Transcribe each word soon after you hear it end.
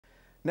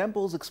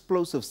NAMPOL'S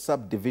explosive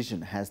subdivision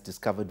has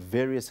discovered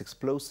various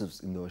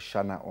explosives in the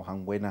Oshana,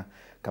 Ohangwena,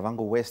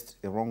 Kavango West,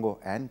 Erongo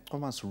and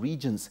Thomas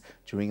regions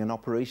during an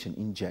operation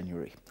in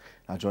January.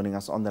 Now joining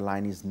us on the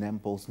line is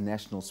NAMPOL'S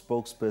national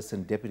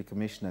spokesperson, Deputy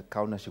Commissioner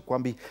Kauna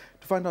Shikwambi,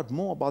 to find out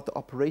more about the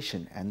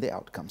operation and the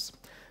outcomes.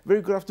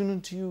 Very good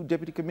afternoon to you,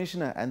 Deputy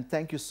Commissioner, and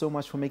thank you so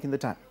much for making the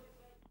time.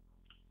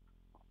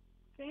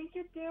 Thank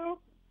you, Theo,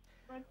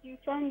 but you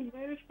sound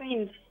very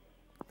faint.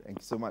 Thank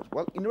you so much.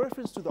 Well, in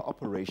reference to the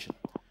operation,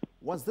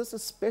 was this a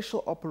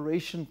special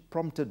operation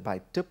prompted by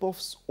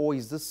tip-offs, or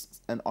is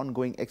this an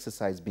ongoing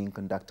exercise being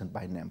conducted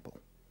by NAMPOL?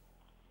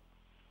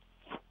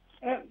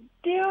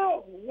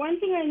 Theo, one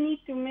thing I need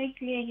to make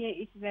clear here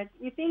is that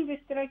within the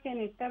structure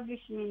and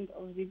establishment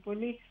of the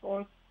police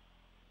force,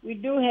 we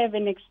do have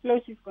an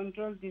explosive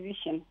control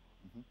division.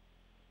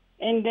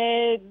 And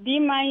the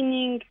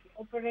demining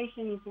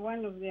operation is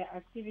one of their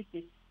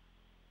activities.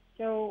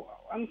 So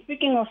I'm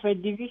speaking of a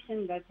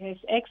division that has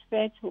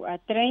experts who are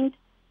trained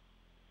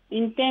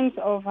in terms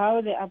of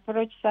how they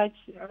approach such,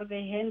 how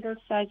they handle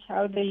such,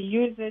 how they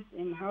use it,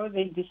 and how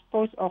they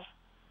dispose of.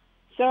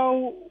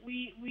 So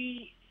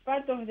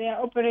part of their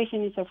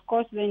operation is, of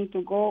course, then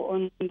to go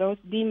on those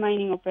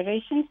demining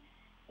operations.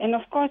 And,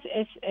 of course,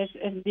 as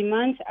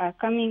demands are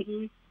coming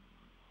in,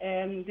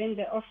 then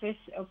the office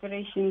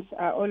operations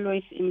are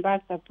always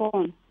embarked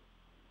upon.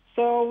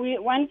 So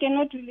one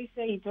cannot really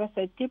say it was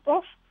a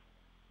tip-off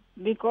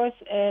because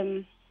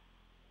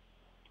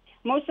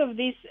most of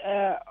these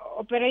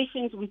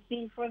operations we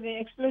see for the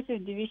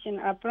explosive division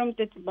are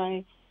prompted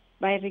by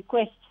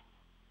request.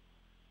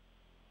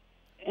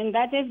 And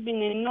that has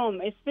been a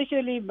norm,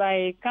 especially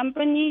by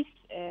companies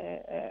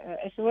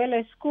as well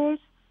as schools,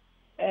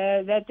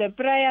 that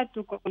prior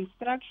to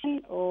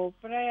construction or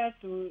prior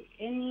to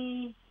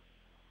any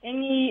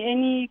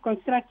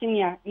construction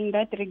in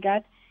that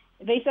regard,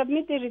 they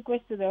submit a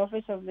request to the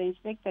Office of the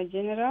Inspector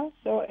General,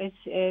 so as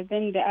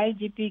then the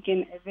IGP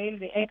can avail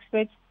the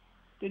experts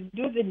to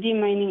do the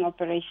demining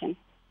operation.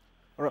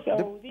 Right.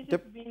 So this has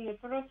been a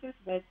process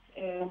that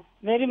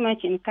very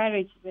much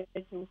encouraged that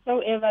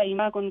whosoever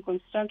embark on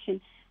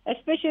construction,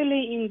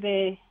 especially in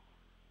the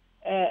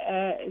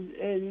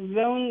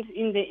zones,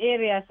 in the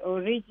areas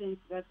or regions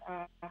that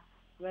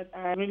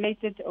are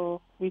related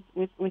or with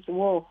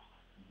war.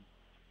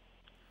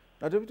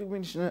 Now, Deputy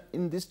Commissioner,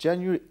 in this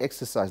January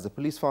exercise, the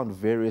police found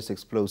various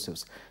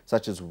explosives,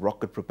 such as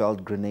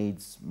rocket-propelled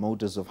grenades,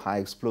 motors of high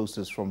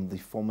explosives from the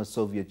former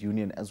Soviet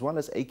Union, as well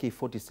as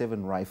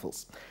AK-47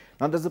 rifles.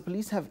 Now, does the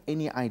police have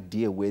any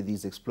idea where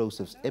these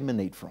explosives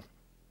emanate from?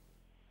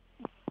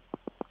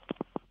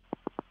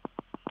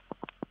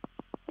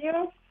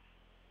 Yeah.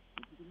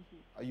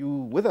 Are you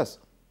with us?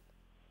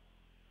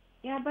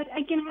 Yeah, but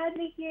I can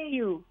hardly hear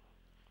you.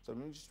 So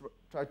let me just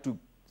try to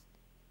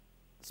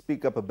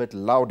speak up a bit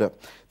louder.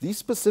 These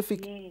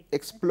specific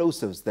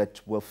explosives that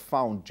were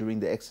found during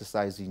the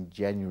exercise in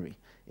January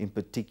in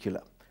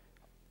particular,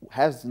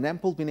 has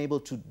NAMPOL been able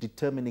to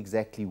determine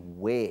exactly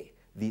where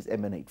these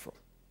emanate from?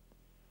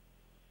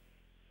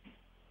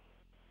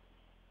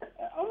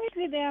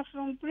 Obviously, they are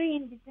from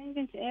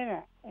pre-independence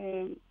era.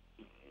 And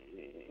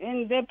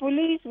the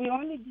police, we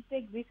only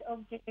detect these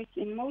objects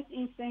in most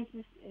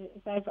instances,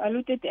 as I've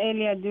alluded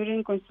earlier,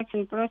 during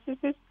construction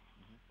processes,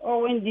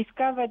 or when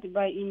discovered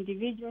by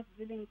individuals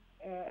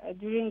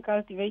during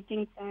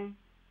cultivating time,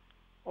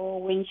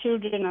 or when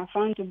children are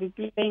found to be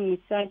playing with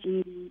such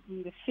in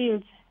the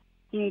fields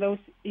in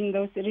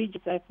those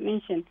regions I've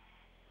mentioned.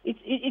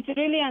 It's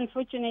really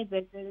unfortunate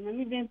that the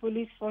Namibian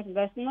police force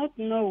does not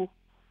know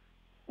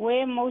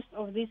where most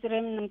of these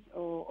remnants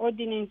or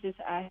ordinances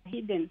are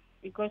hidden,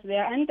 because they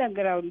are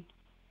underground.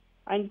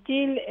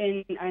 Until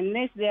and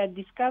unless they are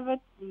discovered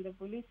and the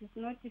police is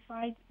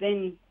notified,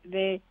 then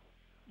the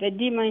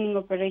demining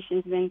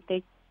operations then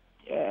is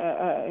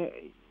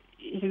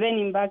then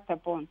embarked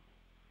upon.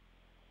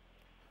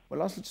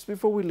 Well, lastly, just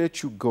before we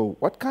let you go,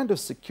 what kind of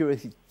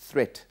security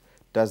threat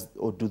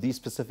do these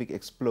specific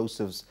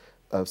explosives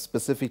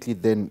specifically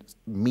then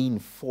mean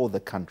for the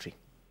country?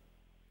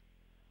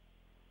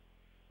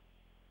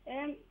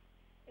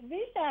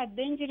 These are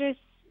dangerous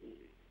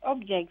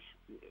objects.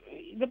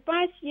 The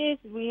past years,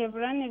 we have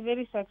run a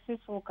very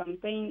successful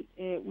campaign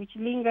which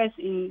lingers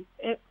in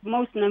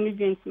most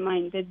Namibians'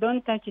 mind, the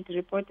Don't Touch It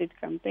Reported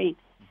campaign.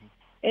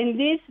 And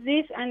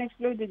these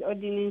unexploded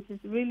ordinances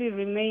really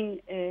remain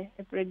a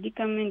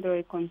predicament or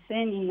a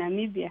concern in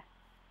Namibia.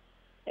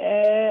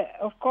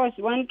 Of course,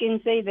 one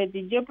can say that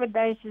it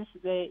jeopardizes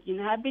the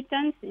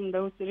inhabitants in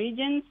those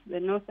regions, the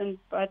northern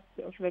parts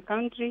of the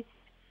country,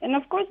 and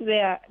of course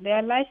their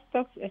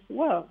livestock as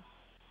well.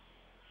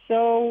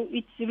 So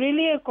it's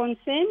really a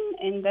concern,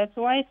 and that's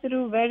why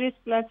through various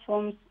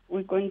platforms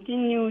we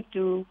continue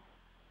to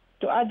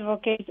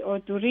advocate or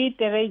to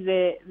reiterate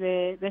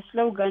the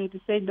slogan to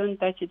say don't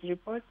touch it,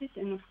 report it,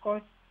 and of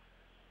course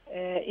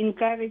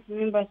encourage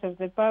members of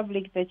the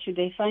public that should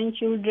they find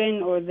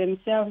children or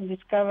themselves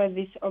discover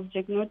this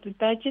object, not to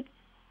touch it,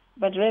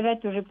 but rather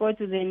to report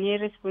to the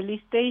nearest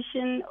police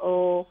station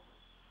or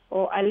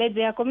alert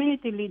their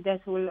community leaders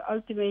who will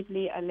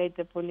ultimately alert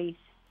the police.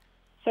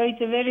 So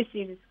it's a very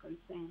serious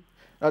concern.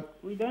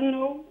 We don't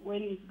know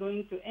when it's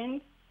going to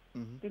end,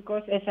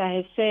 because, as I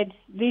have said,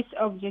 these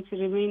objects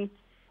remain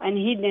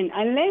unhidden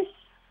unless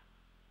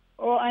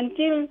or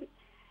until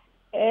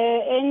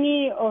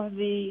any of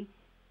the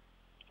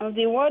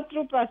war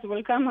troopers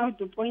will come out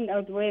to point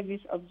out where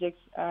these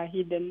objects are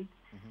hidden.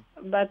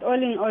 But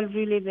all in all,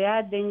 really, they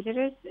are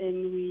dangerous,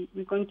 and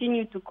we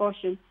continue to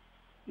caution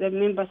the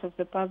members of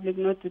the public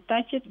not to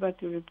touch it, but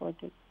to report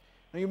it.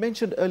 Now, you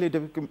mentioned earlier,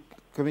 Deputy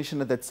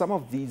Commissioner, that some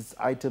of these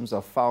items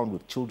are found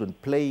with children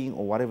playing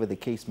or whatever the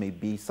case may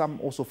be, some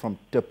also from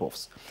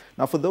tip-offs.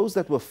 Now, for those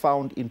that were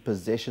found in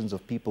possessions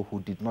of people who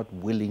did not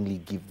willingly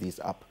give these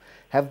up,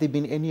 have there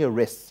been any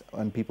arrests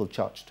and people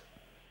charged?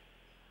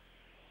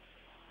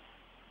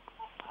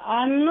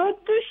 I'm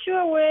not too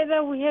sure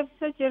whether we have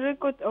such a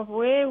record of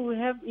where we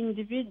have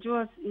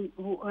individuals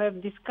who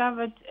have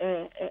discovered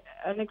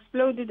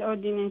unexploded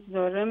ordnances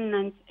or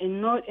remnants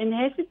and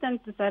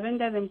hesitant to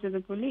surrender them to the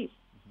police.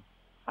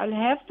 I'll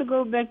have to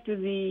go back to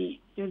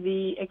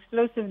the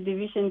explosive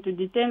division to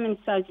determine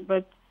such,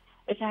 but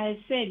as I have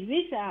said,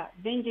 these are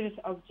dangerous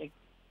objects.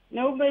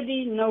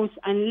 Nobody knows,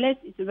 unless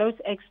it's those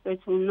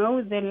experts who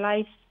know the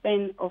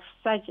lifespan of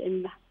such,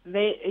 and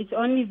it's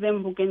only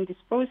them who can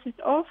dispose it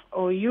of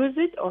or use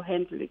it or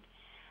handle it.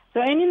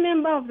 So any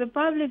member of the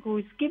public who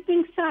is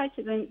keeping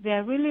such, then they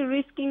are really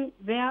risking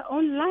their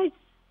own lives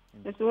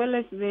as well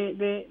as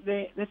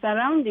the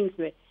surroundings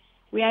there.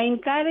 We are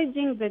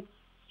encouraging that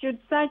should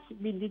such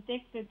be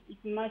detected, it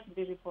must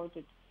be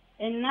reported.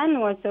 And none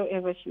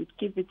whatsoever should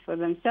keep it for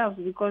themselves,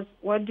 because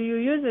what do you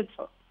use it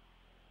for?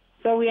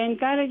 So we are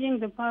encouraging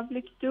the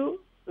public to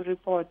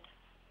report.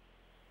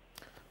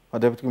 Well,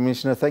 Deputy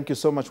Commissioner, thank you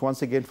so much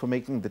once again for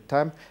making the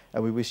time,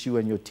 and we wish you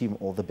and your team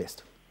all the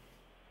best.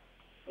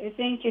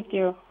 Thank you,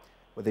 Theo.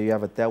 Well, there you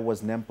have it. That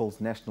was NAMPOL'S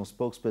national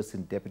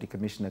spokesperson, Deputy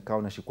Commissioner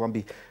Kauna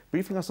Shikwambi,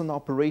 briefing us on the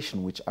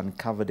operation which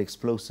uncovered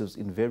explosives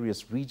in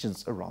various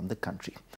regions around the country.